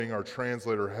Our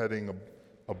translator heading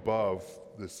above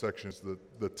this section is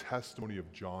the testimony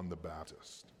of John the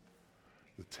Baptist.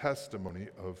 The testimony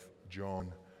of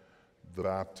John the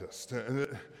Baptist. And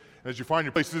as you find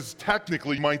your place, this is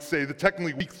technically, you might say,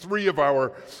 technically week 3 of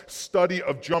our study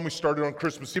of John. We started on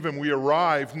Christmas Eve, and we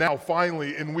arrive now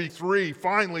finally in week 3,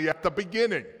 finally at the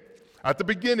beginning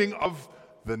of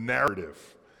the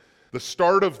narrative. The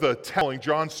start of the telling.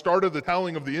 John started the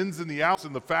telling of the ins and the outs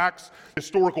and the facts,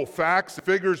 historical facts,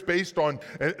 figures based on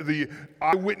the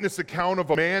eyewitness account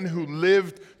of a man who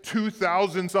lived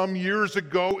 2,000 some years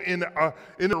ago in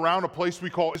and around a place we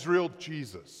call Israel.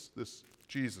 Jesus is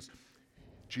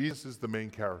the main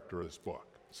character of this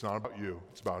book. It's not about you,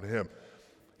 it's about him.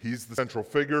 He's the central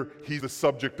figure. He's the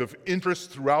subject of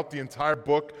interest throughout the entire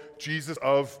book. he's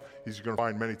going to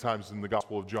find many times in the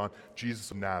Gospel of John,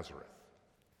 Jesus of Nazareth.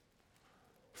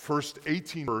 First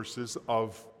 18 verses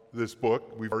of this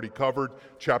book we've already covered.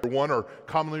 Chapter 1 are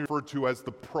commonly referred to as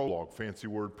the prologue, fancy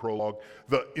word prologue,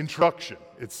 the introduction.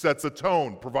 It sets a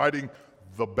tone, providing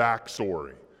the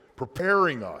backstory,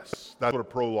 preparing us. That's what a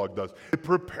prologue does. It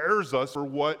prepares us for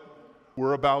what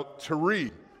we're about to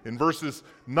read. In verses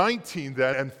 19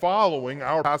 then and following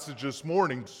our passage this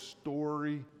morning, the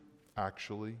story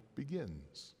actually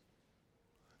begins.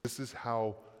 This is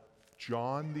how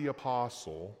John the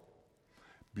Apostle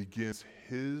begins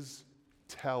his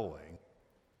telling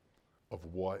of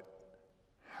what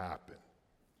happened.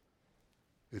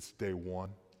 It's day 1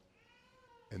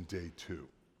 and day 2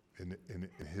 in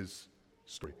his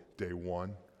story. Day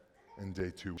 1 and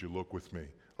day 2. Would you look with me?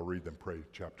 I'll read them. Pray.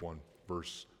 Chapter 1,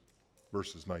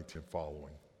 verses 19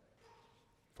 following.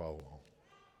 Follow along.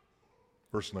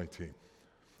 Verse 19.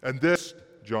 And this,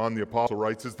 John the Apostle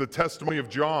writes, is the testimony of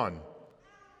John.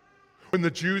 When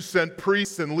the Jews sent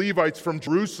priests and Levites from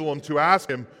Jerusalem to ask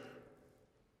him,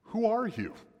 "Who are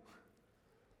you?"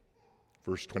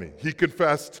 Verse 20. He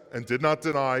confessed and did not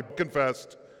deny, but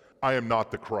confessed, "I am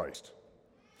not the Christ."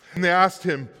 And they asked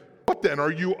him, "What then?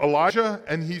 Are you Elijah?"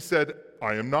 And he said,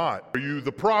 "I am not." "Are you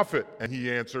the prophet?" And he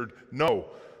answered, "No."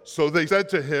 So they said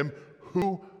to him,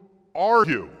 "Who are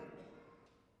you?"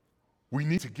 We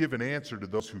need to give an answer to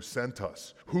those who sent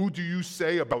us. Who do you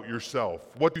say about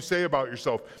yourself? What do you say about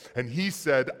yourself? And he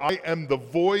said, "I am the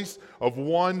voice of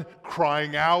one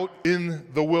crying out in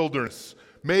the wilderness.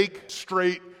 Make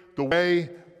straight the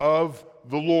way of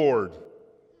the Lord,"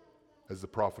 as the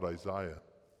prophet Isaiah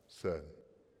said.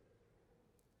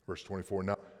 Verse 24,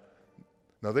 now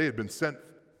they had been sent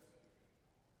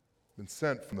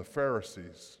from the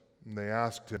Pharisees, and they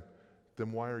asked him,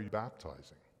 "Then why are you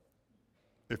baptizing?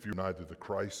 If you're neither the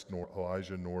Christ, nor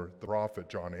Elijah, nor the prophet."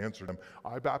 John answered them,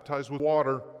 "I baptize with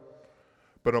water,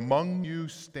 but among you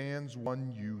stands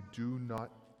one you do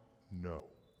not know.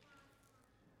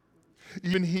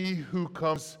 Even he who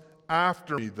comes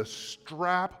after me, the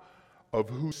strap of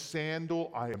whose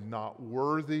sandal I am not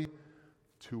worthy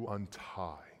to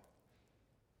untie."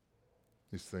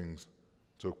 These things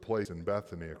took place in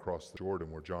Bethany across the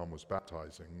Jordan where John was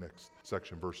baptizing. Next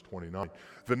section, verse 29.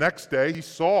 The next day he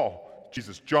saw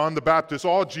Jesus. John the Baptist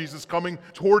saw Jesus coming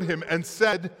toward him and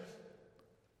said,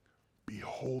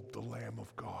 "Behold the Lamb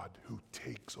of God who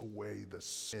takes away the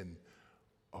sin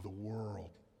of the world.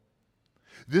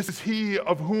 This is he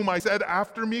of whom I said,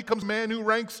 after me comes a man who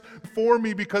ranks before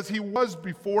me because he was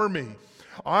before me.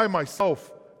 I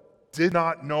myself did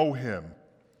not know him,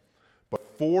 but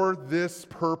for this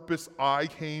purpose I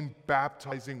came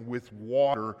baptizing with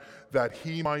water, that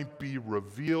he might be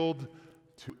revealed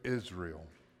to Israel."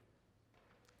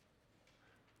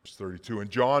 Verse 32,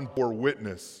 and John bore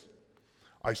witness,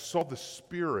 "I saw the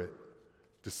Spirit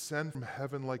descend from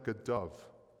heaven like a dove,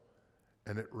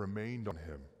 and it remained on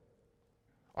him.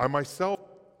 I myself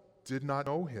did not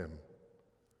know him,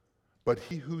 but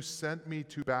he who sent me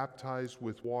to baptize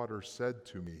with water said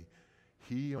to me,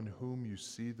 'He on whom you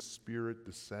see the Spirit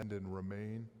descend and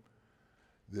remain,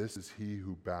 this is he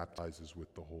who baptizes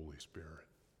with the Holy Spirit.'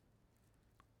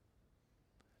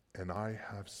 And I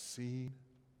have seen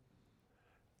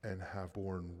and have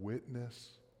borne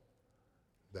witness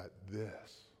that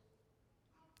this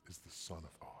is the Son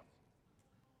of God."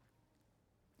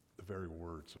 The very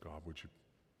words of God. Would you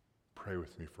pray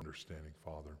with me for understanding,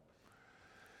 Father?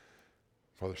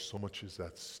 Father, so much is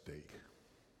at stake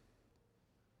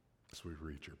as we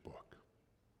read your book.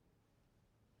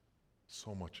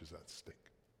 So much is at stake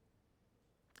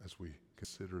as we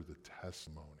consider the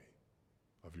testimony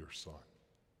of your Son,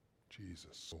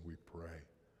 Jesus. So we pray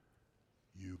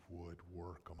you would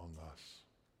work among us.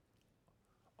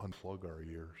 Unplug our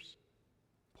ears.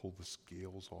 Pull the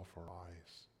scales off our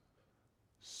eyes.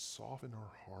 Soften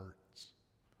our hearts.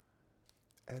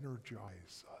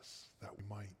 energize us that we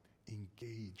might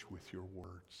engage with your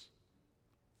words.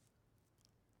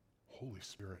 Holy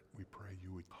Spirit, we pray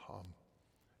you would come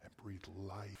and breathe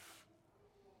life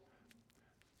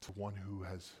to one who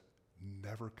has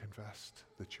never confessed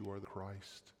that you are the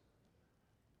Christ,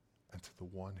 and to the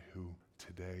one who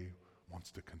today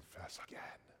wants to confess again.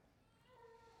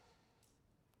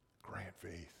 Grant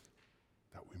faith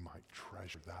that we might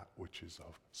treasure that which is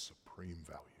of supreme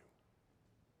value,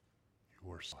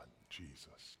 your Son,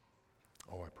 Jesus.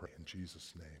 Oh, I pray in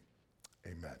Jesus'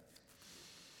 name, amen.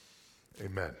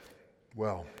 Amen.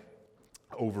 Well,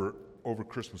 over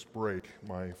Christmas break,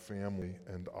 my family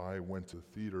and I went to the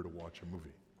theater to watch a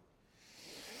movie.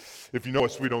 If you know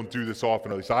us, we don't do this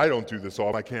often. At least I don't do this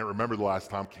often. I can't remember the last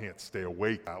time. I can't stay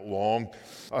awake that long.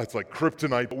 It's like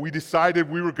kryptonite. But we decided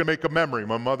we were going to make a memory.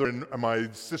 My mother and my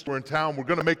sister were in town. We're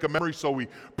going to make a memory, so we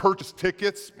purchased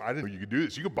tickets. I didn't know you could do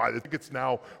this. You could buy the tickets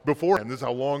now beforehand. This is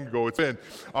how long ago it's been.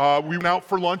 We went out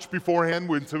for lunch beforehand.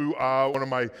 Went to one of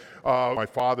my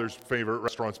father's favorite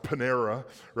restaurants, Panera,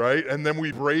 right? And then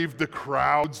we braved the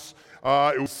crowds.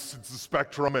 It's the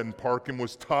Spectrum, and parking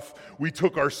was tough. We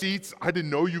took our seats. I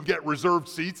didn't know you get reserved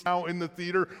seats now in the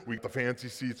theater. We got the fancy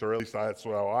seats, or at least that's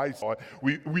how I saw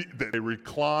it. They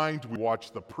reclined. We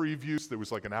watched the previews. There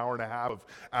was like an hour and a half of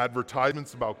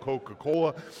advertisements about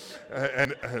Coca-Cola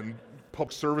and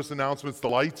public service announcements. The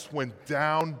lights went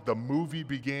down. The movie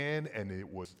began, and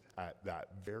it was at that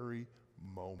very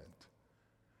moment,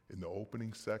 in the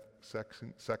opening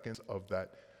seconds of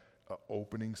that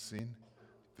opening scene,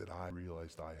 that I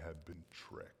realized I had been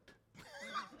tricked.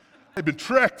 I'd been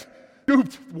tricked.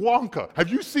 Dude, Wonka. Have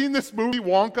you seen this movie,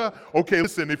 Wonka? Okay,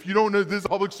 listen, if you don't know, this is a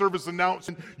public service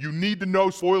announcement. You need to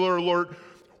know, spoiler alert,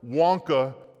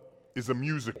 Wonka is a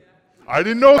musical. I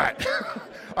didn't know that.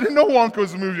 I didn't know Wonka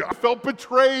was a musical. I felt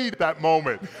betrayed at that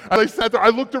moment. And I sat there, I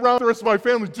looked around the rest of my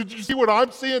family. Did you see what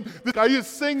I'm seeing? This guy is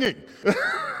singing.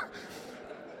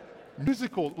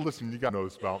 Musical, listen, you got to know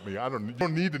this about me. You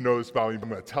don't need to know this about me, but I'm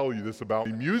going to tell you this about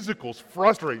me. Musicals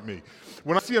frustrate me.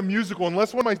 When I see a musical,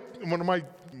 unless when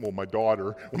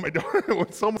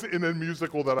someone's in a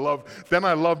musical that I love, then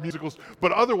I love musicals.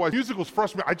 But otherwise, musicals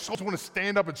frustrate me. I just want to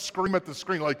stand up and scream at the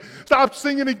screen, like, stop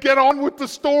singing and get on with the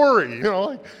story. You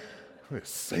know, like,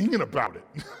 singing about it.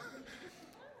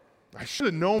 I should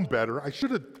have known better. I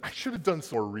should have done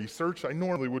some more research. I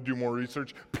normally would do more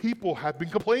research. People have been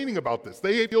complaining about this.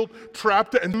 They feel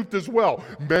trapped and duped as well.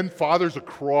 Men, fathers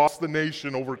across the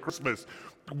nation over Christmas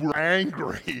were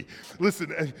angry.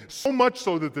 Listen, so much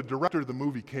so that the director of the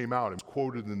movie came out and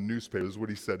quoted in the newspaper. This is what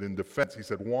he said in defense. He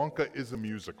said, Wonka is a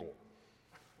musical.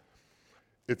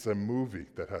 It's a movie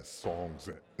that has songs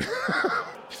in it.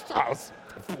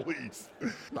 Please,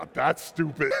 not that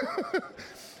stupid.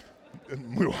 A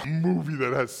movie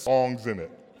that has songs in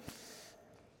it.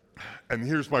 And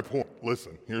here's my point.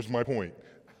 Listen, here's my point.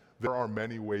 There are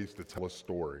many ways to tell a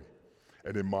story.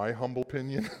 And in my humble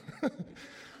opinion,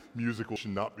 musical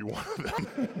should not be one of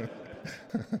them.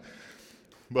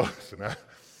 But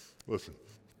listen,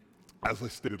 as I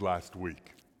stated last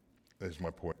week, there's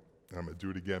my point. And I'm going to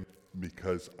do it again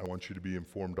because I want you to be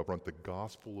informed up front. The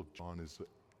Gospel of John is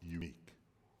unique.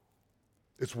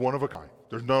 It's one of a kind.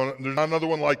 There's not another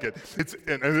one like it.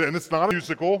 And it's not a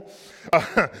musical.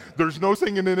 There's no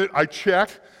singing in it. I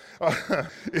checked.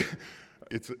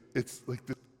 It's like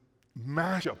the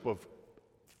mashup of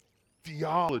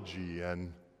theology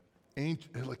and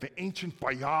like the ancient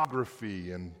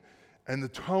biography, and the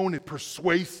tone is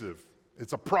persuasive.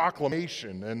 It's a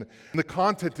proclamation, and the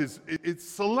content it's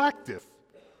selective.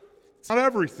 It's not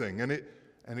everything, and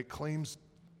it claims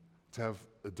to have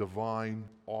a divine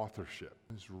authorship.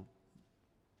 It's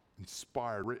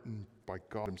inspired, written by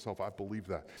God himself. I believe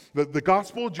that. The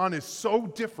Gospel of John is so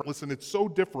different. Listen, it's so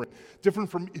different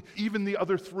from even the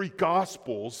other three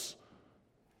Gospels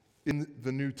in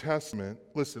the New Testament.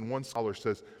 Listen, one scholar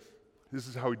says, this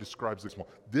is how he describes this one.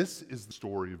 This is the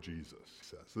story of Jesus, he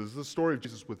says. This is the story of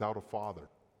Jesus without a father,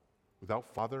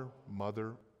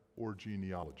 mother, or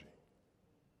genealogy.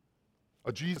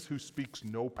 A Jesus who speaks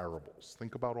no parables.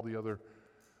 Think about all the other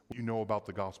you know about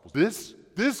the Gospels.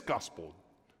 This Gospel,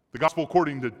 the Gospel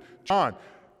according to John,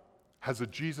 has a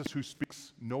Jesus who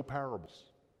speaks no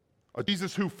parables. A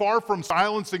Jesus who, far from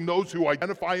silencing those who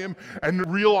identify him and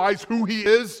realize who he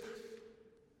is,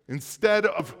 instead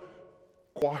of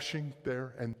quashing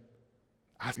there and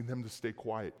asking them to stay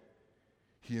quiet,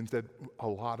 a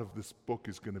lot of this book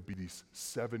is going to be these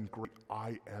 7 great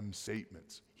I am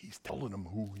statements. He's telling them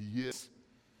who he is.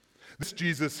 This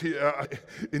Jesus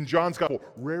in John's Gospel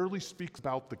rarely speaks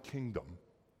about the kingdom,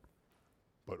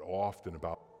 but often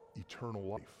about eternal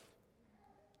life.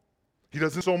 He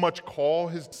doesn't so much call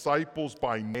his disciples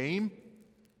by name,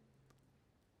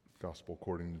 Gospel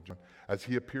according to John, as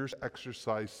he appears to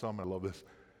exercise some, I love this,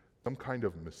 some kind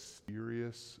of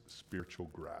mysterious spiritual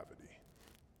gravity.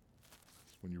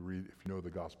 When you read, if you know the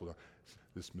Gospel,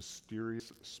 this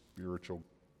mysterious spiritual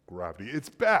gravity. It's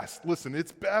best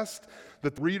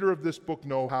that the reader of this book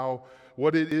know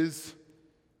what it is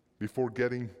before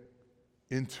getting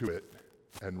into it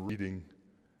and reading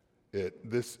it.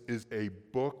 This is a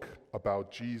book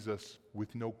about Jesus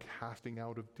with no casting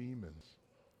out of demons.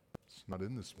 It's not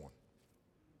in this one.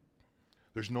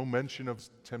 There's no mention of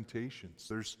temptations.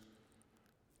 There's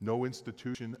no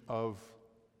institution of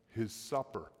his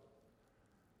supper.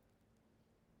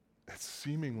 It's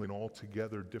seemingly an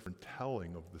altogether different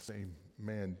telling of the same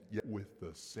man, yet with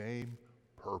the same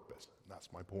purpose. And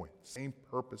that's my point. Same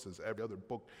purpose as every other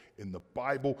book in the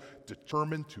Bible,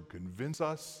 determined to convince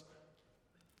us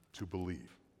to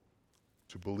believe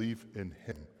in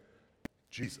him,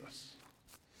 Jesus.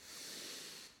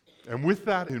 And with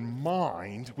that in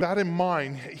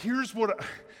mind, here's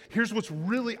what's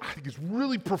really, I think is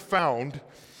really profound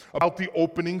about the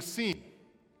opening scene.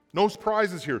 No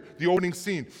surprises here. The opening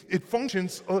scene. It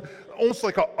functions almost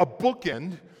like a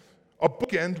bookend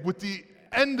with the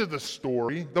end of the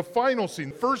story, the final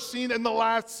scene, first scene and the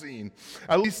last scene.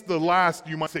 At least the last,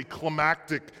 you might say,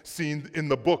 climactic scene in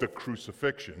the book, the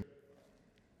crucifixion.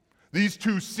 These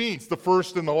two scenes, the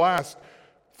first and the last,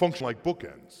 function like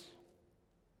bookends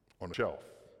on a shelf,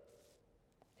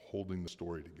 holding the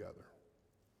story together.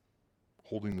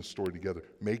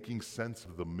 Making sense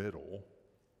of the middle,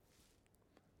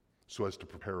 so as to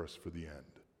prepare us for the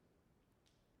end.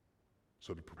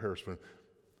 So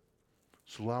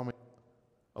allow me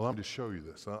to show you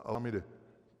this. Allow me to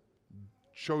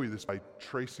show you this by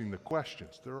tracing the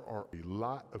questions. There are a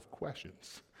lot of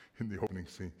questions in the opening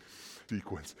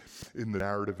sequence, in the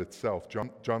narrative itself.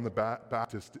 John the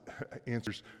Baptist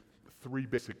answers three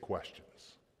basic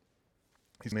questions.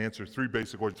 He's going to answer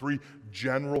three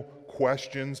general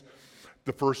questions.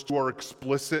 The first two are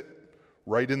explicit,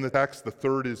 right in the text. The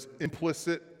third is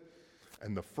implicit.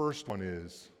 And the first one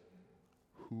is,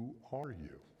 who are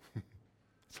you?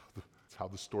 That's how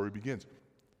the story begins.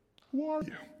 Who are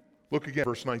you? Look again,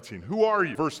 verse 19. Who are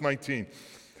you? Verse 19.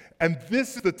 And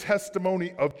this is the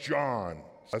testimony of John.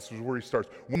 That's where he starts.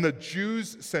 When the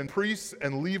Jews sent priests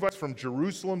and Levites from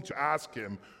Jerusalem to ask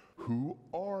him, who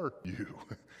are you?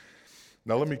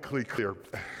 Now let me be clear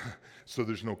so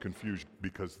there's no confusion,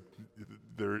 because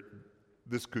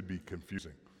this could be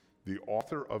confusing. The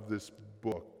author of this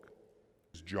book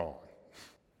is John.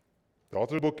 The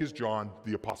author of the book is John,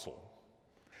 the apostle.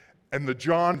 And the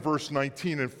John, verse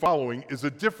 19 and following, is a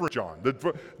different John.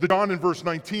 The John in verse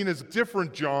 19 is a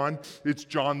different John. It's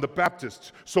John the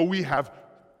Baptist. So we have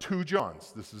two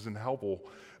Johns. This isn't helpful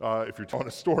if you're telling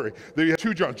a story. There you have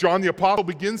two Johns. John the apostle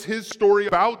begins his story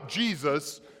about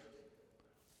Jesus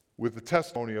with the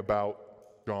testimony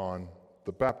about John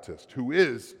the Baptist, who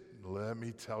is, let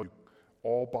me tell you,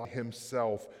 all by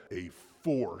himself a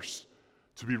force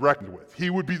to be reckoned with.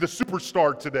 He would be the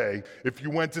superstar today if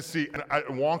you went to see, and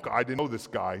Wonka, I didn't know this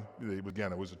guy.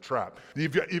 Again, it was a trap.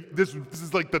 This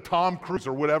is like the Tom Cruise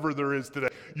or whatever there is today.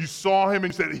 You saw him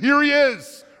and you said, here he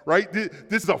is, right?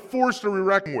 This is a force to be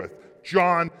reckoned with.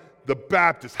 John the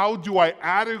Baptist. How do I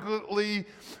adequately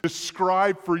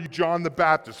describe for you John the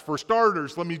Baptist? For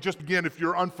starters, let me just begin, if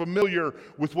you're unfamiliar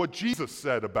with what Jesus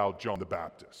said about John the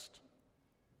Baptist.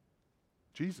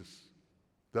 Jesus.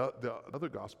 The other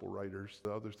gospel writers,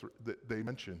 the other three, they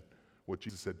mention what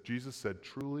Jesus said. Jesus said,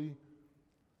 truly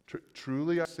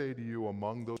I say to you,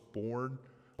 among those born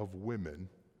of women,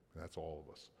 that's all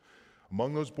of us,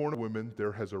 among those born of women,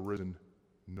 there has arisen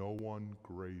no one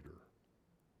greater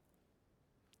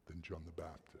than John the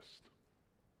Baptist.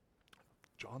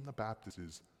 John the Baptist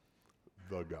is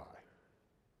the guy.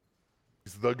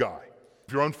 He's the guy.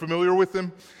 If you're unfamiliar with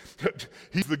him,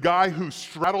 he's the guy who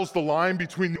straddles the line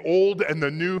between the Old and the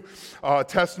New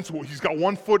Testament. So he's got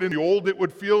one foot in the Old, it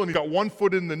would feel, and he's got one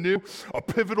foot in the New. A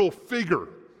pivotal figure,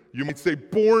 you might say,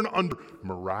 born under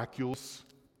miraculous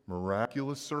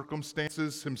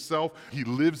circumstances himself. He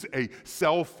lives a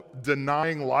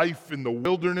self-denying life in the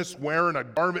wilderness, wearing a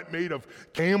garment made of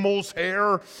camel's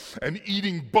hair and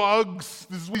eating bugs.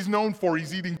 This is what he's known for.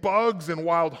 He's eating bugs and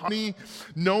wild honey,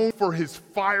 known for his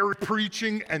fiery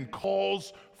preaching and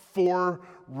calls for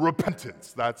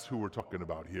repentance. That's who we're talking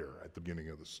about here at the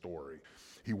beginning of the story.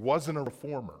 He wasn't a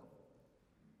reformer.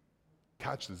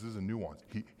 Catch this is a nuance.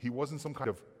 He wasn't some kind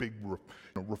of big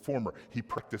reformer. He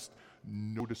practiced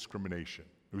no discrimination.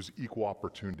 It was equal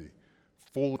opportunity,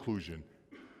 full inclusion.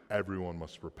 Everyone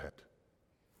must repent.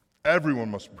 Everyone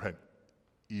must repent,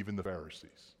 even the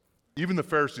Pharisees. Even the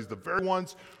Pharisees, the very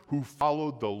ones who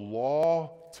followed the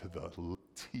law to the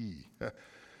T.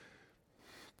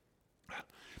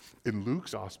 In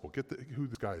Luke's gospel, who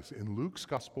this guy is. In Luke's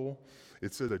gospel,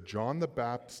 it says that John the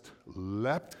Baptist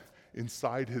leapt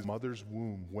inside his mother's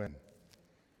womb when?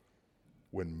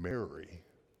 When Mary,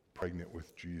 pregnant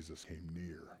with Jesus, came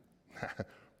near.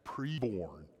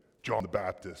 Preborn John the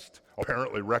Baptist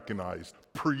apparently recognized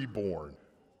preborn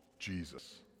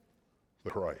Jesus, the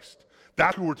Christ.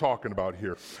 That's who we're talking about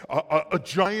here. A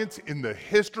giant in the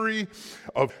history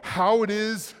of how it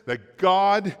is that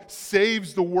God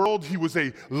saves the world. He was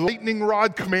a lightning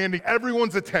rod commanding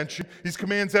everyone's attention. He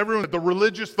commands everyone, the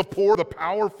religious, the poor, the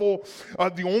powerful.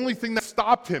 The only thing that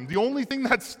stopped him,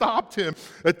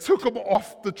 that took him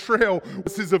off the trail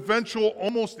was his eventual,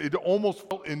 it almost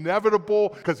felt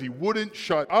inevitable because he wouldn't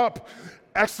shut up,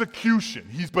 execution.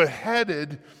 He's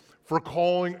beheaded for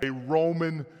calling a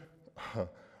Roman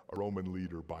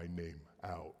leader by name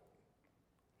out.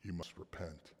 You must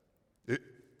repent.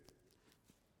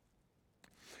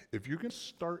 If you're going to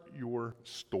start your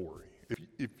story,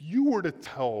 if you were to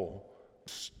tell a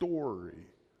story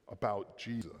about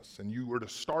Jesus and you were to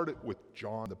start it with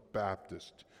John the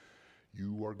Baptist,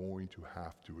 you are going to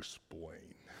have to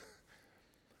explain,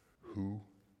 who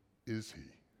is he?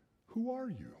 Who are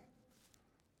you?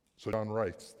 So John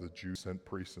writes, the Jews sent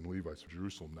priests and Levites to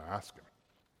Jerusalem to ask him,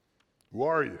 who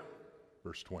are you?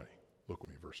 Verse 20. Look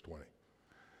with me, verse 20.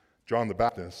 John the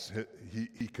Baptist,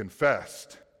 he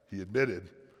confessed, he admitted,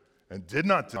 and did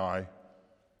not deny.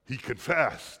 He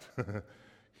confessed,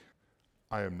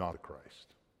 I am not a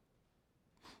Christ.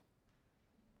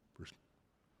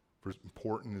 For as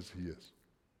important as he is,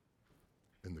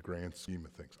 in the grand scheme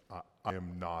of things, I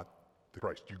am not the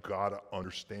Christ. You gotta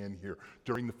understand here,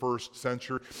 during the first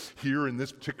century, here in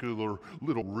this particular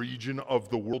little region of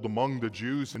the world among the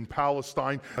Jews in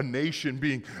Palestine, a nation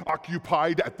being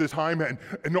occupied at this time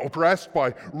and oppressed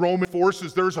by Roman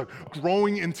forces, there's a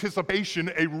growing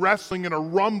anticipation, a wrestling and a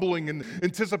rumbling in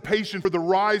anticipation for the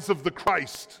rise of the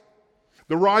Christ.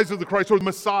 The rise of the Christ, or the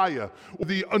Messiah, or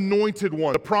the Anointed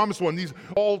One, the Promised One. These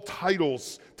all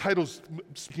titles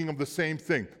speaking of the same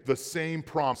thing, the same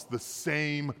promise, the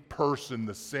same person,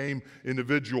 the same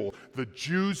individual. The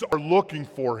Jews are looking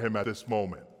for him at this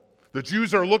moment. The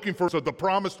Jews are looking for the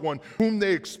Promised One, whom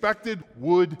they expected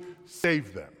would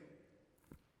save them.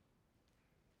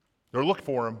 They're looking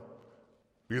for him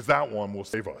because that one will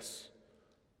save us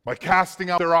by casting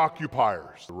out their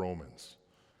occupiers, the Romans.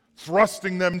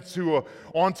 Thrusting them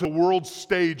onto the world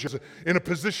stage in a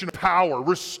position of power,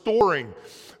 restoring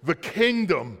the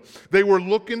kingdom. They were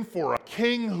looking for a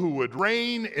king who would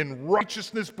reign in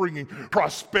righteousness, bringing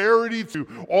prosperity to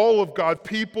all of God's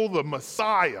people, the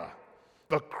Messiah,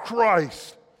 the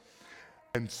Christ.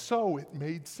 And so it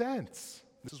made sense.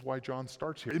 This is why John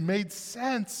starts here. It made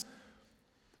sense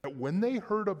that when they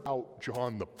heard about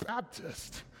John the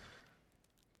Baptist,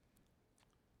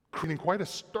 creating quite a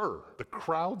stir. The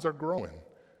crowds are growing.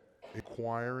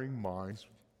 Inquiring minds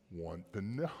want to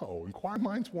know. Inquiring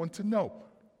minds want to know.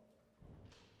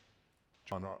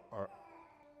 John,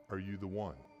 are you the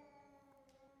one?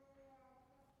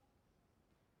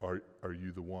 Are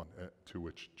you the one? To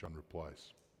which John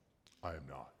replies, I am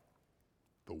not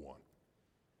the one.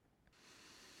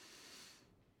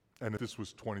 And if this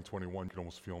was 2021, you could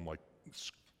almost feel them like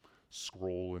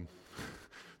scrolling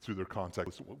through their contact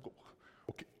list.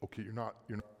 Okay, you're not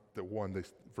the one.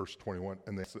 Verse 21,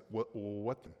 and they said, what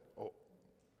then? Oh,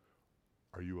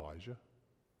 are you Elijah?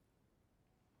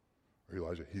 Are you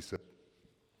Elijah? He said,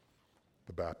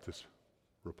 the Baptist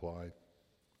replied,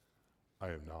 I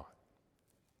am not.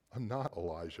 I'm not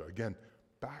Elijah. Again,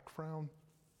 background,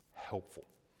 helpful.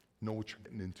 Know what you're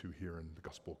getting into here in the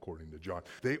gospel according to John.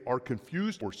 They are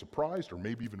confused or surprised or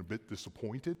maybe even a bit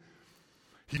disappointed.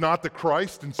 He's not the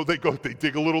Christ, and so they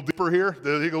dig a little deeper here.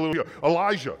 They dig a little deeper.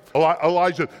 Elijah,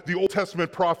 the Old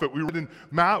Testament prophet. We read in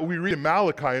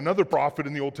Malachi, another prophet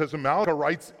in the Old Testament. Malachi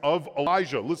writes of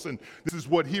Elijah. Listen, this is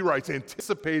what he writes,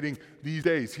 anticipating these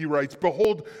days. He writes,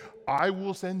 behold, I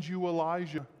will send you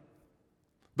Elijah,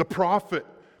 the prophet,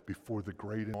 before the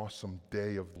great and awesome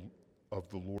day of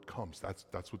the Lord comes. That's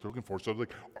what they're looking for. So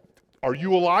are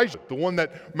you Elijah, the one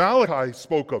that Malachi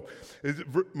spoke of?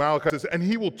 Malachi says, and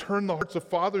he will turn the hearts of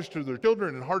fathers to their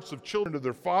children and hearts of children to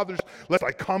their fathers, lest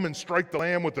I come and strike the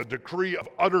land with a decree of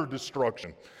utter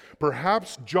destruction.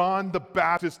 Perhaps John the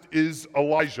Baptist is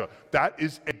Elijah. That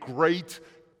is a great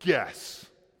guess.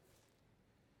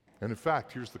 And in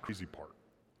fact, here's the crazy part.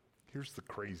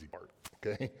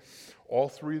 Okay? All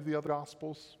three of the other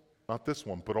Gospels, not this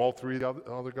one, but all three of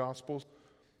the other Gospels,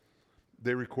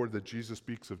 they record that Jesus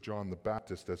speaks of John the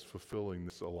Baptist as fulfilling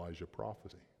this Elijah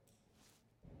prophecy.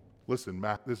 Listen,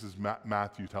 this is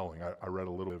Matthew telling. I read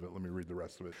a little bit of it. Let me read the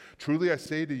rest of it. Truly I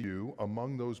say to you,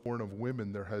 among those born of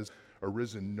women, there has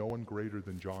arisen no one greater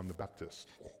than John the Baptist.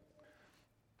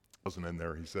 Doesn't end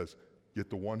there. He says, yet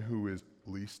the one who is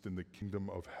least in the kingdom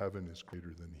of heaven is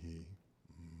greater than he.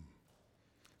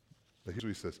 But here's what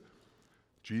he says.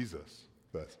 Jesus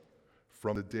says,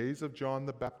 from the days of John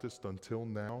the Baptist until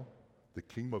now, the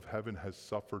kingdom of heaven has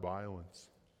suffered violence,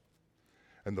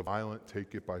 and the violent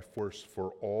take it by force.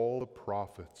 For all the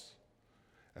prophets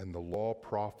and the law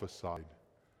prophesied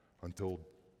until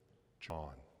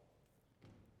John.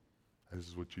 And this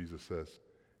is what Jesus says.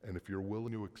 And if you're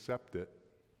willing to accept it,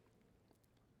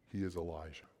 he is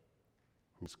Elijah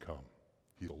who has come.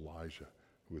 He's Elijah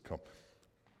who has come.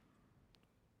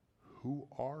 Who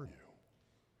are you,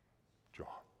 John?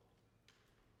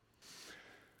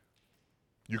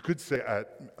 You could say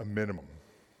at a minimum,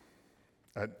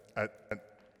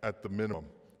 at the minimum,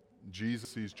 Jesus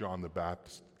sees John the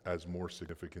Baptist as more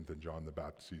significant than John the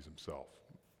Baptist sees himself.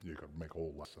 You could make a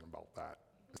whole lesson about that.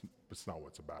 It's not what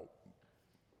it's about.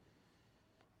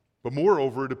 But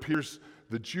moreover, it appears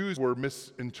the Jews were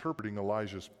misinterpreting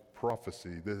Elijah's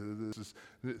prophecy. This is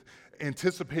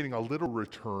anticipating a little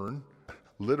return,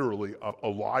 literally, of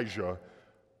Elijah,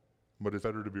 but it's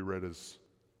better to be read as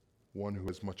one who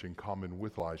has much in common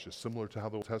with Elijah, similar to how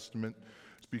the Old Testament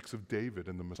speaks of David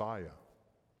and the Messiah.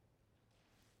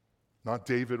 Not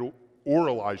David or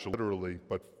Elijah literally,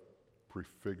 but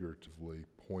prefiguratively,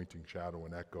 pointing shadow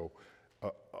and echo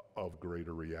of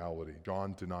greater reality.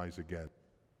 John denies again,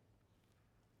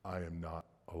 I am not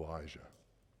Elijah.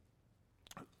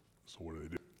 So what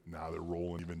do? Now they're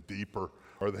rolling even deeper.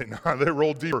 Are they not? They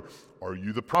roll deeper. Are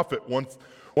you the prophet?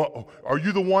 Are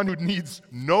you the one who needs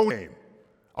no name?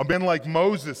 A man like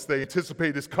Moses, they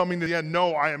anticipate, is coming to the end.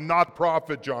 No, I am not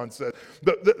prophet, John said.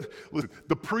 Listen,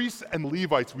 the priests and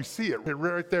Levites, we see it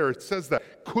right there. It says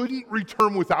that, couldn't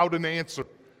return without an answer.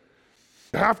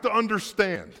 You have to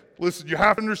understand. Listen, you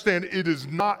have to understand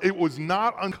it was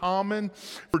not uncommon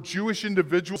for Jewish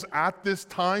individuals at this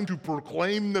time to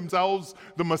proclaim themselves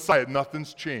the Messiah.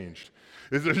 Nothing's changed.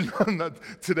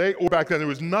 Today or back then, there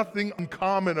was nothing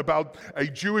uncommon about a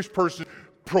Jewish person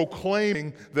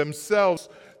proclaiming themselves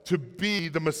to be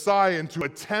the Messiah and to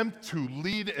attempt to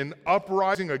lead an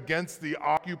uprising against the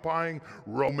occupying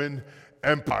Roman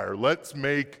Empire. Let's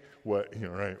make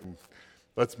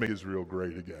let's make Israel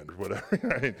great again, or whatever.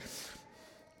 Right?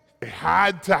 They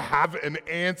had to have an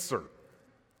answer.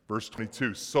 Verse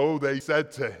 22, so they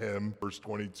said to him, verse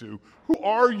 22, who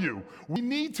are you? We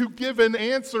need to give an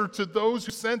answer to those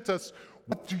who sent us.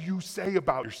 What do you say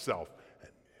about yourself?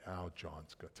 And now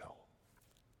John's going to tell them.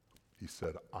 He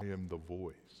said, I am the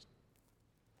voice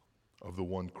of the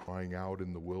one crying out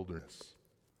in the wilderness.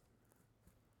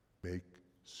 Make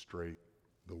straight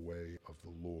the way of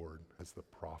the Lord, as the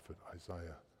prophet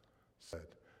Isaiah said.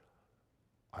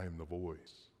 I am the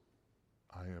voice.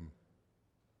 I am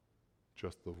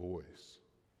just the voice.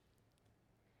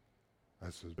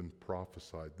 As has been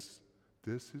prophesied,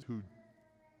 this is who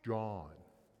John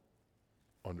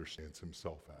understands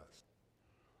himself as.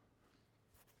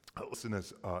 Listen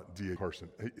as D.A. Carson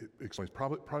explains,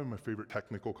 probably my favorite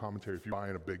technical commentary. If you're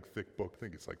buying a big, thick book, I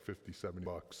think it's like $50,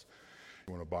 $70.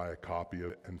 You want to buy a copy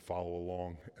of it and follow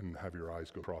along and have your eyes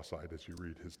go cross-eyed as you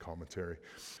read his commentary,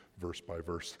 verse by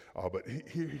verse. But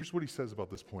here's what he says about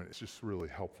this point. It's just really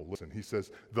helpful. Listen, he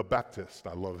says, the Baptist,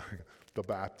 I love that, the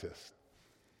Baptist,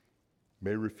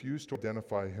 may refuse to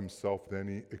identify himself with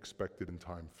any expected in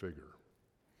time figure.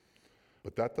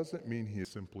 But that doesn't mean he is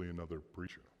simply another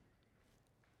preacher.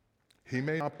 He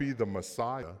may not be the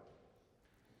Messiah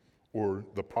or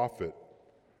the prophet,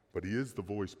 but he is the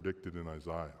voice predicted in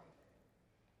Isaiah.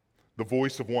 The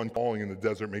voice of one calling in the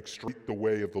desert, make straight the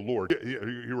way of the Lord.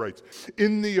 He writes,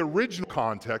 in the original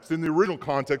context,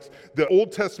 the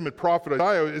Old Testament prophet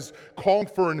Isaiah is calling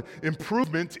for an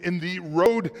improvement in the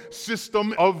road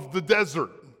system of the desert.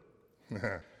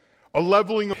 A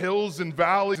leveling of hills and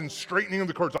valleys and straightening of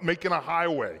the curves, making a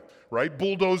highway, right?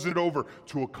 Bulldozing it over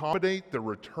to accommodate the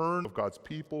return of God's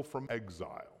people from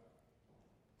exile.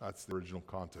 That's the original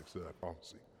context of that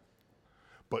prophecy.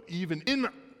 But even in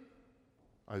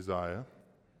Isaiah,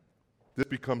 this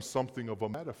becomes something of a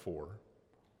metaphor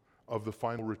of the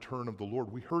final return of the Lord.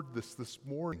 We heard this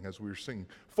morning as we were singing.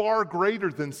 Far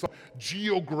greater than some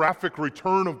geographic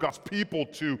return of God's people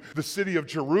to the city of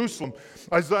Jerusalem.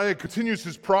 Isaiah continues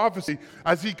his prophecy.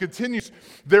 As he continues,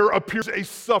 there appears a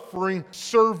suffering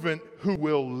servant who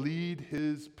will lead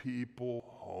his people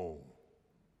home.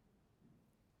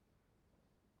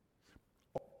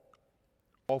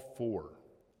 All four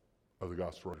of the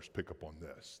gospel writers pick up on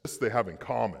this. This they have in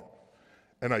common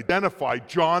and identify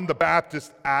John the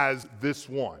Baptist as this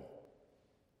one.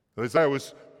 As I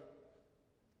was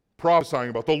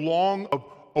prophesying about, the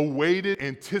long-awaited,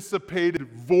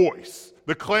 anticipated voice,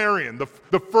 the clarion, the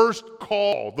first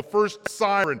call, the first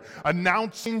siren,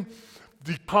 announcing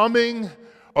the coming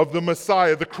of the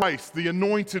Messiah, the Christ, the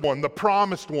anointed one, the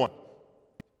promised one,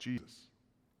 Jesus.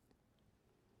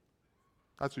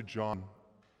 That's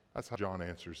how John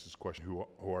answers this question, who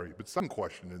are you? But second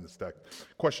question in this text,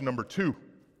 question number 2,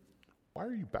 why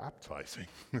are you baptizing?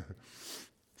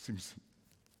 Seems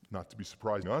not to be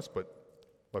surprising to us, but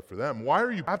for them. Why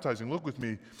are you baptizing? Look with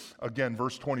me again,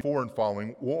 verse 24 and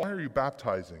following. Why are you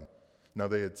baptizing? Now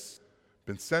they had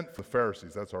been sent for the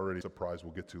Pharisees. That's already a surprise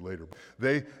we'll get to later.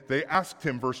 They asked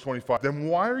him, verse 25, then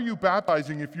why are you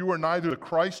baptizing if you are neither the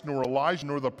Christ nor Elijah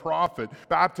nor the prophet?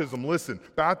 Baptism, listen,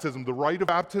 baptism, the rite of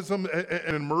baptism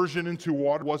and immersion into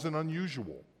water wasn't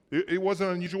unusual. It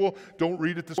wasn't unusual. Don't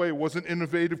read it this way. It wasn't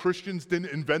innovative. Christians didn't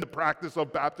invent the practice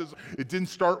of baptism. It didn't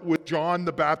start with John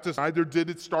the Baptist. Neither did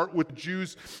it start with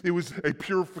Jews. It was a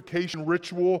purification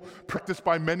ritual practiced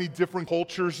by many different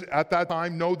cultures at that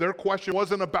time. No, their question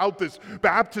wasn't about this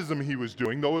baptism he was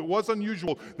doing, though it was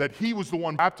unusual that he was the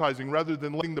one baptizing rather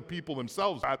than letting the people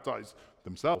themselves baptize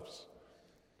themselves.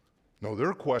 No,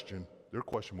 their question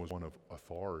was one of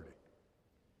authority.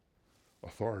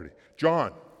 Authority.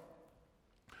 John,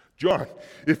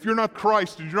 if you're not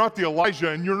Christ, and you're not the Elijah,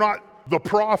 and you're not the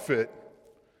prophet,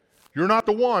 you're not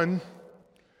the one,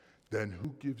 then who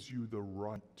gives you the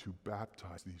right to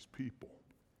baptize these people?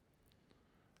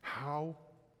 How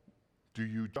do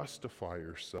you justify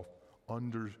yourself?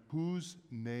 Under whose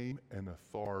name and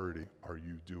authority are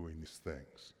you doing these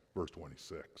things? Verse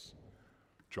 26,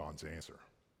 John's answer.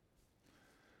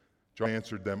 John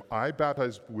answered them, I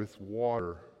baptize with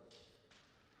water,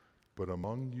 but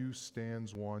among you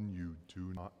stands one you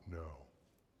do not know.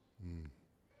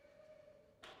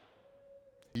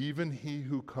 Even he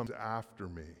who comes after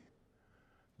me,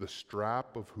 the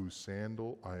strap of whose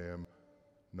sandal I am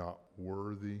not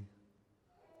worthy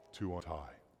to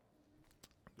untie.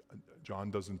 John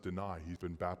doesn't deny he's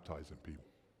been baptizing people.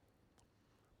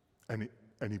 And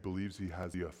he believes he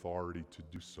has the authority to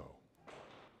do so.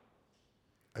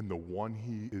 And the one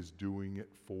he is doing it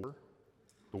for,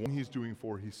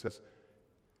 he says,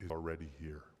 is already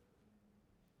here.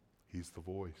 He's the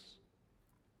voice.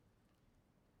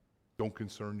 Don't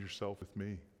concern yourself with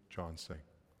me, John's saying.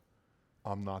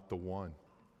 I'm not the one.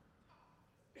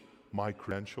 My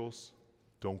credentials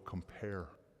don't compare.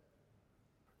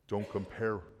 Don't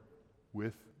compare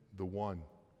with the one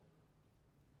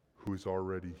who is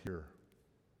already here.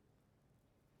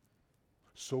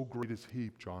 So great is he,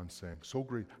 John's saying. So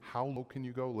great. How low can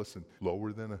you go? Listen,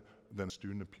 lower than a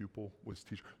student, a pupil with his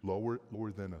teacher. Lower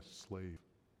than a slave,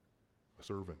 a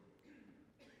servant.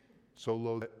 So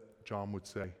low that John would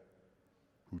say,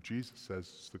 who Jesus says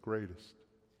is the greatest.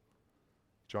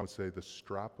 John would say, the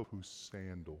strap of whose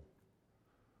sandal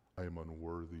I am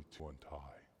unworthy to untie.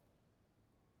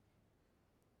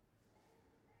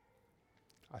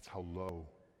 That's how low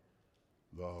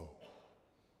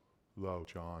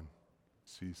John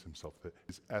sees himself, that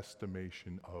his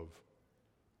estimation of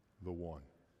the one,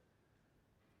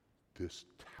 this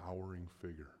towering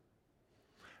figure.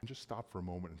 And just stop for a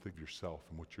moment and think of yourself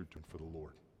and what you're doing for the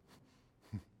Lord.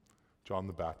 John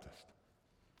the Baptist.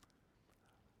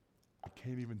 I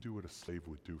can't even do what a slave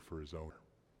would do for his owner.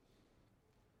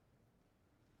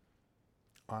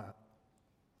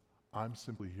 I'm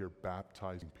simply here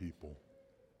baptizing people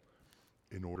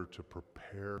in order to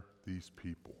prepare these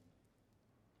people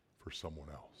for someone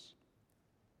else.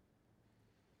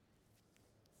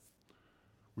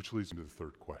 Which leads me to the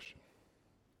third question.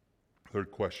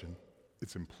 Third question,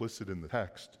 it's implicit in the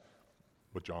text,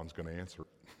 but John's going to answer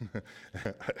it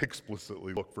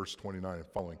explicitly. Look, verse 29 and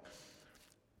following.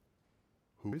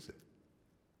 Who is it?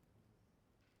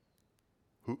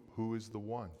 Who is the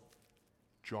one?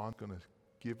 John's going to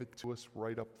give it to us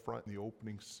right up front in the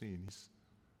opening scene. He's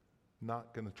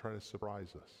not going to try to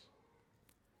surprise us.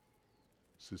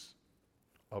 This is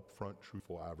upfront,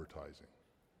 truthful advertising.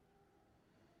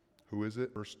 Who is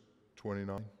it? Verse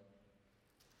 29.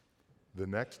 The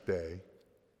next day,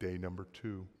 day number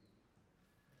 2,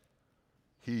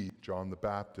 he, John the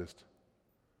Baptist,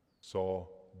 saw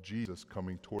Jesus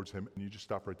coming towards him. And you just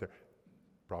stop right there.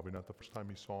 Probably not the first time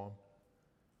he saw him.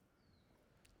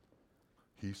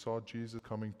 He saw Jesus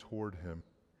coming toward him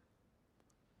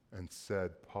and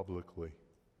said publicly,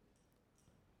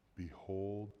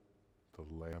 behold the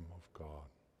Lamb of God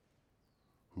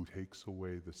who takes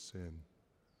away the sin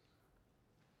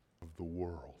of the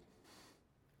world.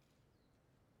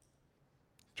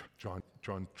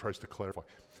 John tries to clarify.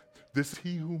 This is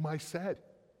he whom I said.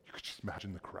 You could just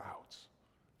imagine the crowds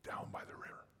down by the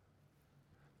river.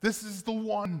 This is the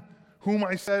one whom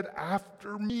I said,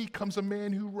 after me comes a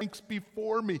man who ranks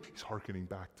before me. He's hearkening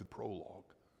back to the prologue,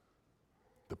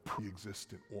 the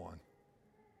pre-existent one.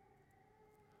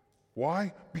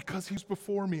 Why? Because he's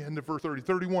before me. End of verse 30.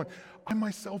 31. I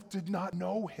myself did not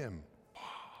know him. Wow.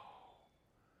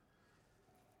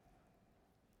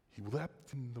 He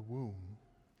leapt in the womb,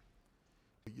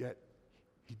 but yet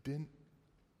he didn't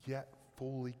yet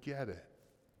fully get it.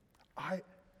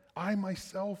 I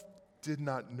myself did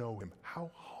not know him. How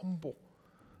humble.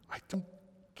 I don't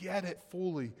get it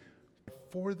fully.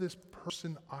 For this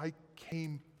person I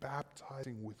came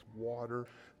baptizing with water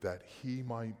that he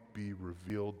might be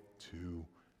revealed to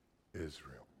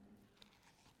Israel.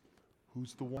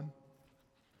 Who's the one?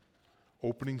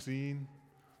 Opening scene,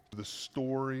 the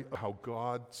story of how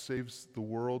God saves the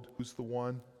world. Who's the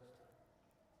one?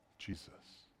 Jesus.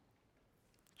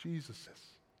 Jesus is.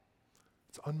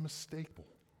 It's unmistakable.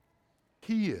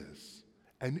 He is.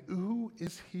 And who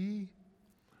is he?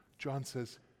 John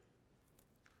says,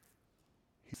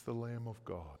 he's the Lamb of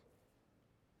God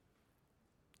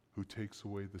who takes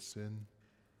away the sin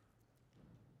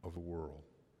of the world.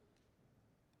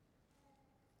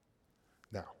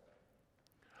 Now,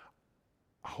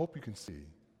 I hope you can see,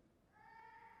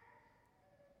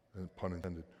 and pun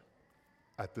intended,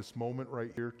 at this moment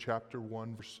right here, chapter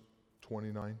 1, verse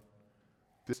 29,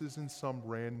 this isn't some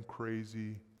random,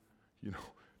 crazy,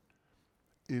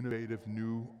 innovative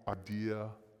new idea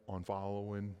on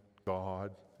following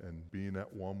God and being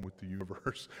at one with the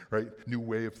universe, right? New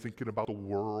way of thinking about the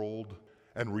world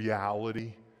and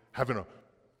reality, having a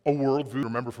worldview,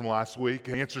 remember from last week,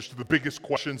 answers to the biggest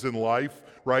questions in life,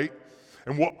 right?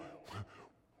 And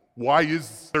why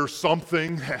is there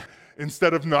something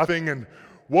instead of nothing? And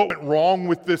what went wrong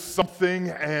with this something?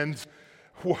 And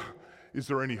is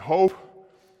there any hope?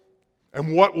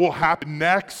 And what will happen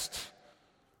next?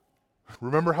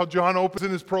 Remember how John opens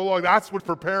in his prologue? That's what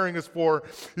preparing us for.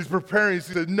 He's preparing. He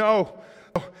said, no.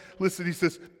 Listen, he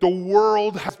says, the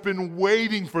world has been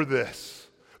waiting for this.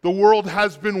 The world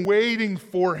has been waiting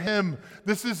for him.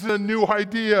 This isn't a new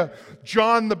idea.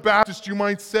 John the Baptist, you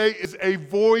might say, is a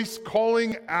voice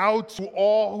calling out to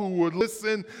all who would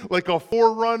listen, like a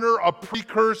forerunner, a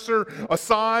precursor, a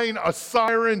sign, a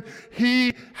siren.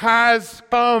 He has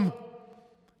come.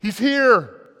 He's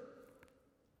here.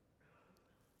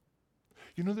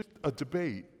 There's a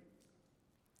debate.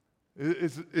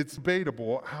 It's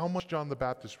debatable how much John the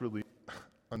Baptist really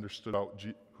understood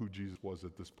who Jesus was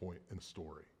at this point in the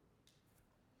story.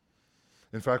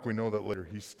 In fact, we know that later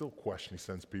he's still questioning. He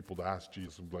sends people to ask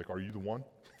Jesus, like, are you the one?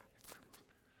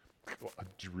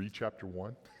 Did you read chapter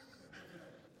 1?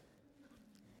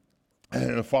 And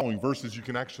in the following verses, you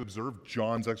can actually observe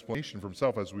John's explanation for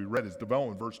himself as we read his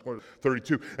development, verse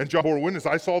 32. And John bore witness,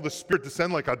 I saw the Spirit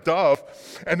descend like a dove,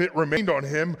 and it remained on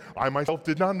him. I myself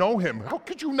did not know him. How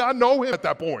could you not know him at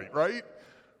that point, right?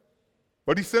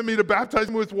 But he sent me to baptize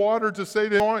him with water to say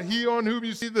to him, he on whom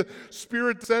you see the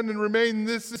Spirit descend and remain,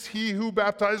 this is he who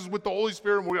baptizes with the Holy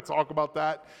Spirit. And we're going to talk about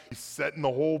that. He's setting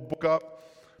the whole book up.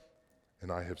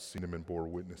 And I have seen him and bore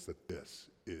witness that this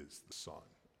is the Son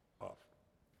of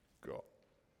God.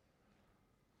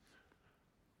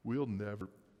 We'll never,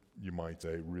 you might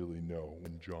say, really know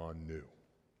when John knew.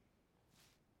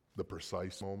 The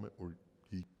precise moment where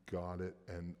he got it,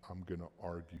 and I'm going to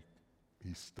argue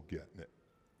he's still getting it.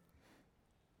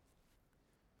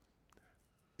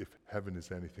 If heaven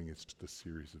is anything, it's just a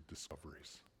series of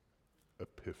discoveries,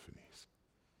 epiphanies,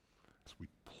 as we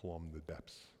plumb the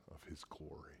depths of his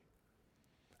glory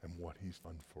and what he's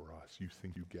done for us. You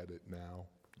think you get it now?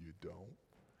 You don't.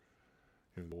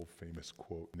 The old famous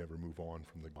quote, never move on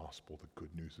from the gospel, the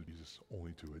good news of Jesus,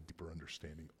 only to a deeper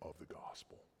understanding of the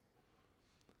gospel.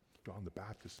 John the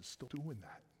Baptist is still doing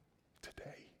that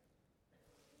today.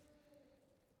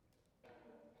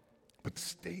 But the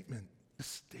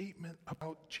statement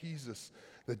about Jesus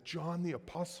that John the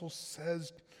Apostle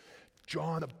says,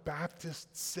 John the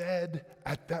Baptist said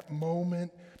at that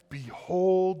moment,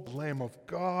 behold, the Lamb of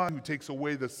God who takes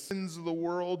away the sins of the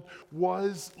world,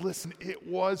 it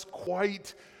was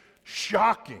quite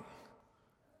shocking.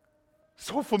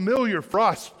 So familiar for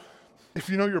us, if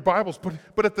you know your Bibles,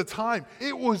 but at the time,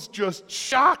 it was just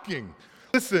shocking.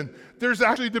 Listen, there's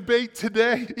actually debate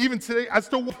today, even today, as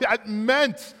to what that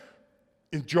meant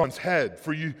in John's head.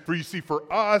 For you see,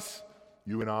 for us,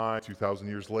 You and I, 2,000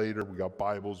 years later, we got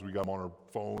Bibles, we got them on our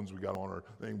phones, we got them on our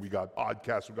thing, we got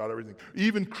podcasts, we got everything.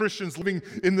 Even Christians living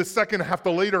in the second half,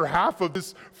 the later half of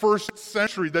this first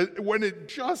century, that when it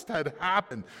just had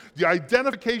happened, the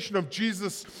identification of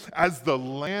Jesus as the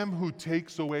Lamb who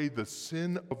takes away the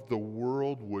sin of the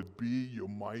world would be, you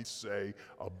might say,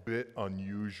 a bit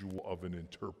unusual of an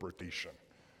interpretation.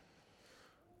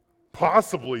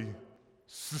 Possibly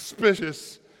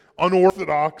suspicious,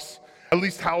 unorthodox, at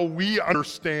least how we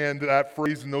understand that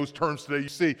phrase in those terms today. You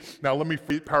see, now let me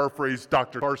paraphrase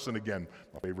Dr. Carson again,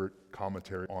 my favorite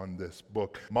commentary on this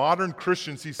book. Modern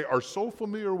Christians, he says, are so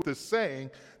familiar with this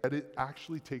saying that it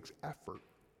actually takes effort.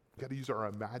 We've got to use our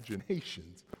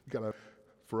imaginations.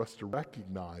 For us to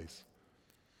recognize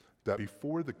that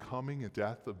before the coming and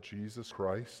death of Jesus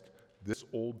Christ, this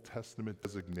Old Testament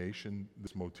designation,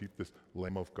 this motif, this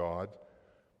Lamb of God,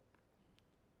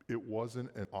 it wasn't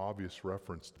an obvious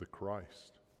reference to the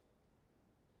Christ.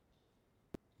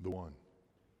 The one.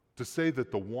 To say that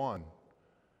the one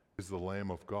is the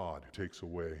Lamb of God who takes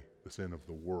away the sin of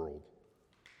the world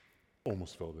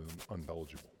almost felt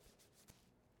unintelligible.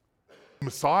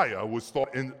 Messiah was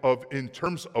thought in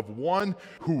terms of one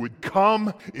who would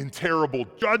come in terrible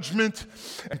judgment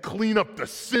and clean up the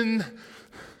sin,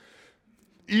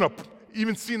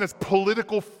 even seen as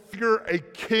political figure, a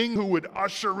king who would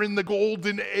usher in the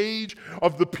golden age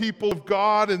of the people of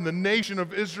God and the nation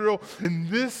of Israel. In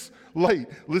this light,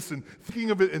 listen,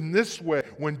 thinking of it in this way,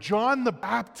 when John the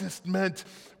Baptist meant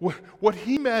what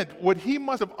he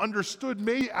must have understood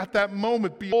maybe at that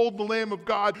moment, behold the Lamb of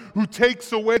God who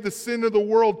takes away the sin of the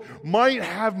world, might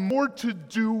have more to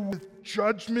do with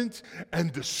judgment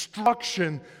and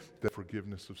destruction than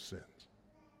forgiveness of sins.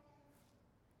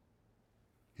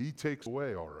 He takes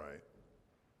away, all right.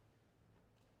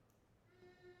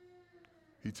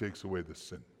 He takes away the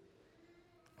sin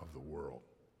of the world.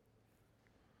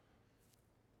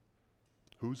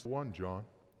 Who's the one, John?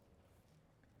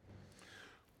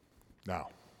 Now,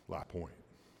 last point.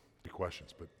 The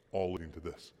questions, but all leading to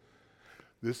this.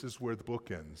 This is where the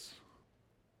bookends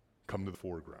come to the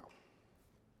foreground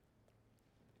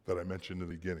that I mentioned in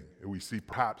the beginning. And we see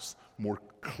perhaps more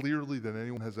clearly than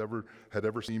anyone had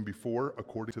ever seen before,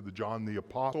 according to the John the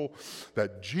Apostle,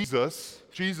 that Jesus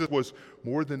was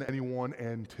more than anyone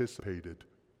anticipated.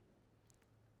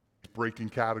 Breaking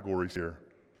categories here.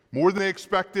 More than they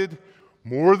expected,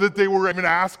 more than they were even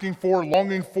asking for,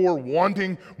 longing for,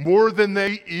 wanting, more than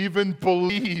they even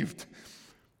believed.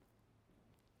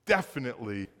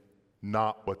 Definitely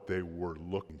not what they were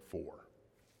looking for.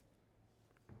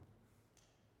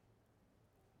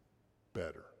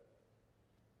 Better.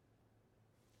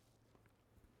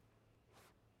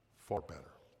 Far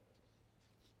better.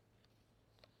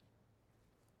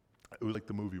 It was like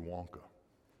the movie Wonka.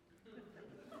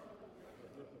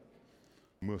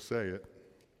 I'm going to say it,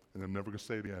 and I'm never going to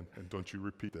say it again, and don't you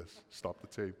repeat this. Stop the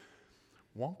tape.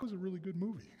 Wonka's a really good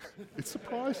movie. It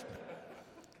surprised me.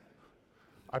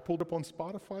 I pulled up on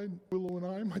Spotify, Willow and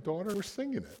I, my daughter, were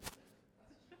singing it.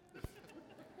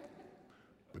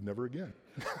 But never again.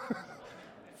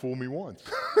 Fool me once.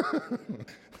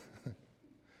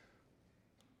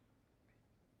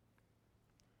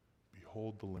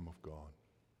 Behold the Lamb of God,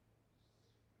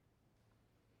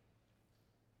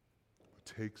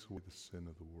 who takes away the sin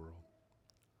of the world.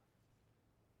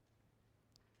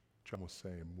 John was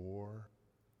saying more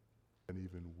than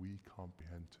even we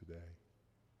comprehend today.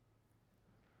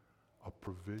 A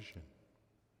provision,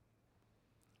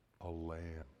 a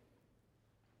lamb.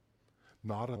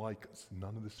 Not unlike us.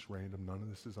 None of this is random. None of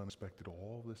this is unexpected.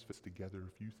 All of this fits together.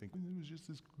 If you think it was just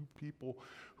this group of people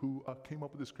who came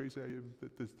up with this crazy idea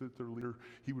that their leader,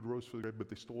 he would rose for the dead, but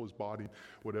they stole his body,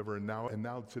 whatever. And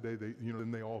now today,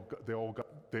 they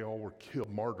all were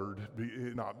killed, martyred,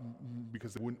 not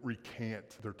because they wouldn't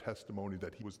recant their testimony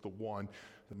that he was the one.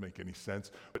 Doesn't make any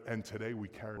sense. And today we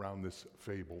carry around this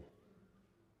fable.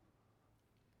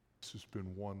 This has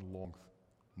been one long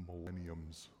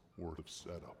millennium's worth of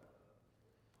setup.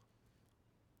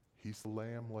 He's the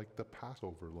lamb like the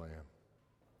Passover lamb.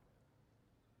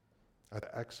 At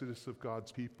the exodus of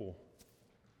God's people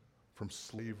from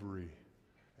slavery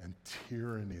and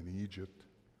tyranny in Egypt,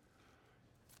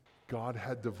 God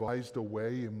had devised a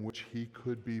way in which he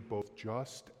could be both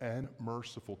just and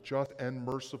merciful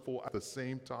at the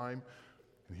same time.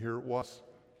 And here it was,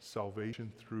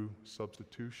 salvation through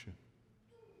substitution.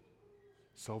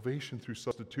 Salvation through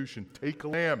substitution. Take a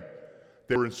lamb.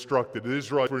 They were instructed. The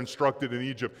Israelites were instructed in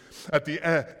Egypt. At the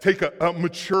end, take a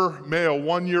mature male,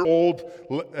 1 year old,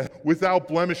 without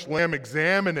blemish lamb,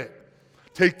 examine it.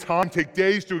 Take time, take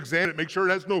days to examine it, make sure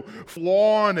it has no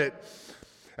flaw in it.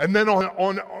 And then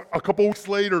on a couple weeks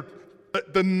later,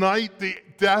 the night the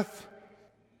death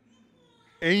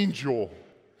angel,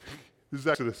 this is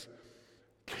Exodus,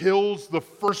 kills the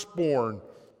firstborn.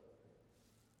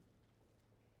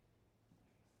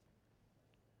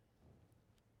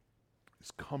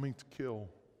 Is coming to kill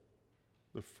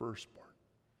the firstborn.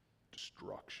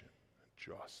 Destruction and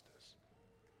justice.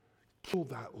 Kill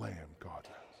that lamb, God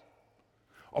says.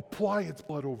 Apply its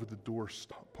blood over the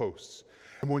doorposts.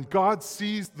 And when God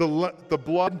sees the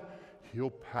blood, he'll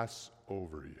pass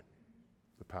over you.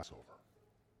 The Passover.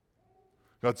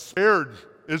 God spared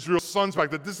Israel's sons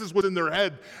back. That this is what's in their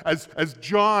head as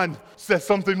John says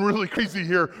something really crazy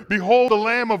here. Behold the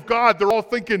Lamb of God. They're all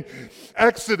thinking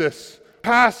Exodus,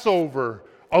 Passover,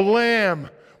 a lamb,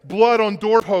 blood on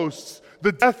doorposts,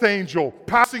 the death angel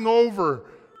passing over.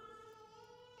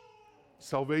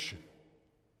 Salvation.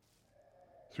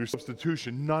 Through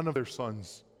substitution, none of their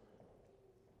sons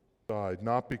died,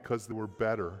 not because they were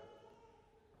better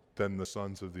than the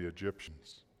sons of the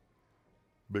Egyptians,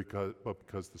 but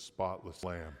because the spotless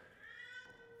lamb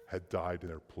had died in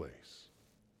their place.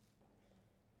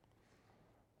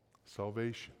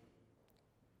 Salvation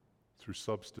through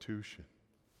substitution.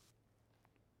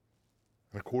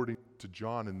 And according to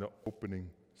John in the opening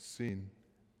scene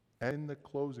and the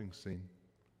closing scene,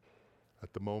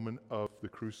 at the moment of the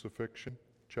crucifixion,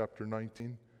 chapter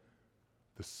 19,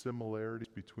 the similarities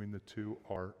between the two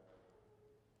are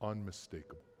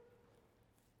unmistakable.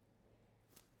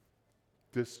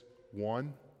 This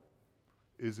one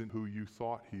isn't who you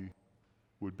thought he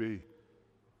would be.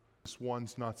 This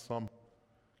one's not some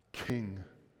king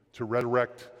to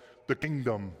resurrect the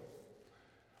kingdom,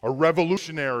 a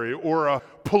revolutionary or a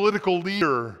political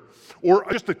leader or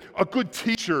just a good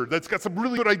teacher that's got some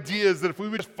really good ideas that if we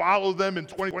would just follow them in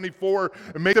 2024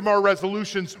 and make them our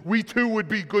resolutions, we too would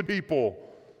be good people.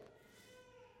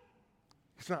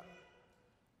 He's not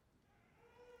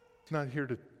here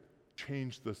to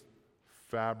change the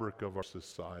fabric of our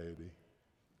society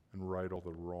and right all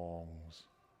the wrongs,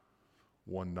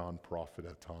 one nonprofit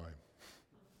at a time.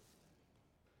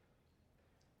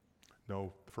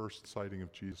 No, the first sighting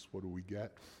of Jesus, what do we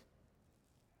get?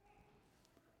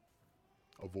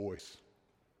 A voice.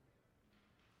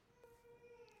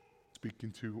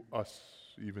 Speaking to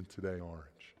us even today,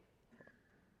 Orange.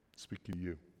 Speaking to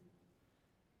you.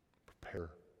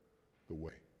 Prepare the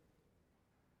way.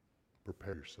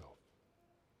 Prepare yourself.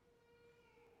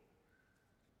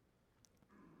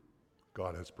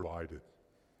 God has provided.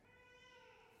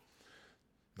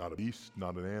 Not a beast,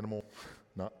 not an animal,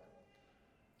 no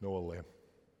a lamb.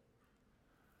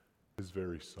 His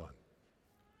very son.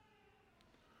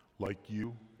 Like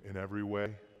you in every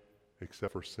way,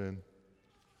 except for sin,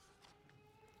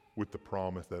 with the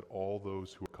promise that all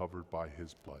those who are covered by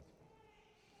his blood,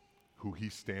 who he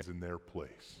stands in their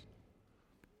place,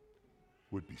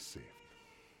 would be saved.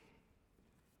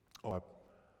 Oh,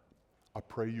 I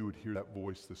pray you would hear that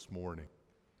voice this morning.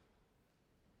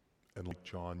 And like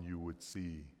John, you would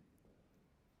see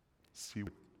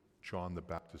what John the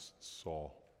Baptist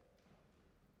saw.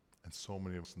 And so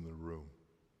many of us in the room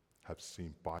have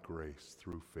seen by grace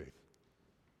through faith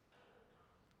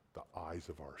the eyes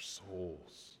of our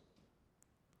souls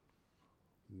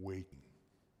waiting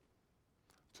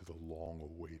to the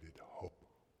long-awaited hope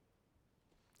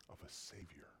of a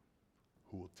Savior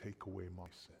who will take away my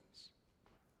sins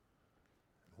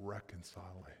and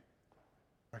reconcile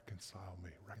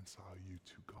you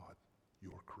to God,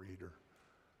 your Creator,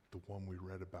 the one we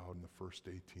read about in the first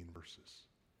 18 verses.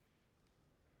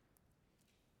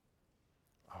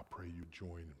 I pray you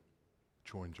join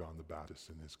John the Baptist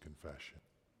in his confession.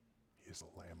 He is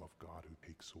the Lamb of God who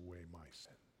takes away my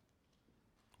sin.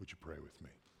 Would you pray with me?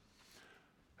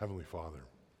 Heavenly Father,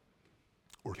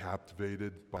 we're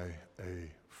captivated by a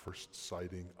first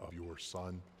sighting of your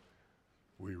Son.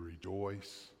 We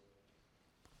rejoice.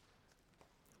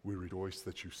 We rejoice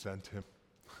that you sent him.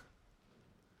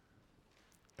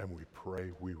 And we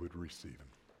pray we would receive him.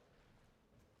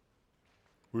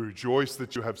 We rejoice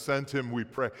that you have sent him. We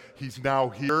pray he's now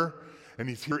here, and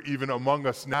he's here even among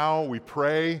us now. We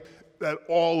pray that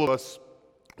all of us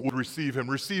would receive him.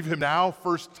 Receive him now,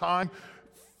 first time,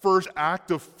 first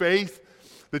act of faith,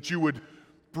 that you would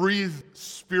breathe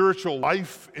spiritual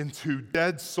life into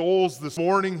dead souls this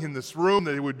morning in this room,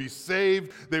 that they would be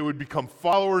saved, they would become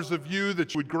followers of you,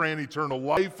 that you would grant eternal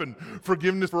life and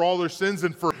forgiveness for all their sins,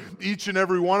 and for each and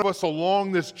every one of us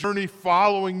along this journey,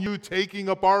 following you, taking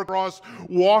up our cross,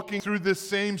 walking through this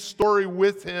same story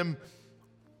with him.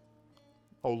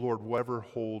 Oh Lord, whatever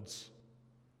holds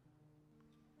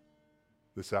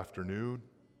this afternoon,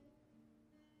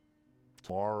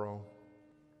 tomorrow,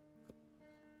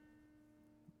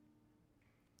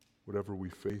 whatever we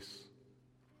face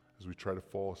as we try to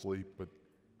fall asleep but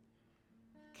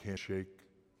can't shake.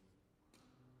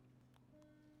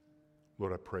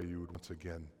 Lord, I pray you would once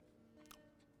again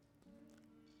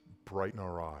brighten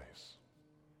our eyes,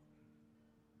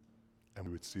 and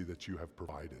we would see that you have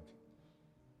provided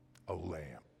a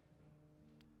Lamb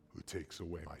who takes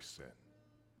away my sin.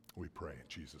 We pray in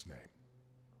Jesus' name.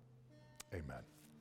 Amen.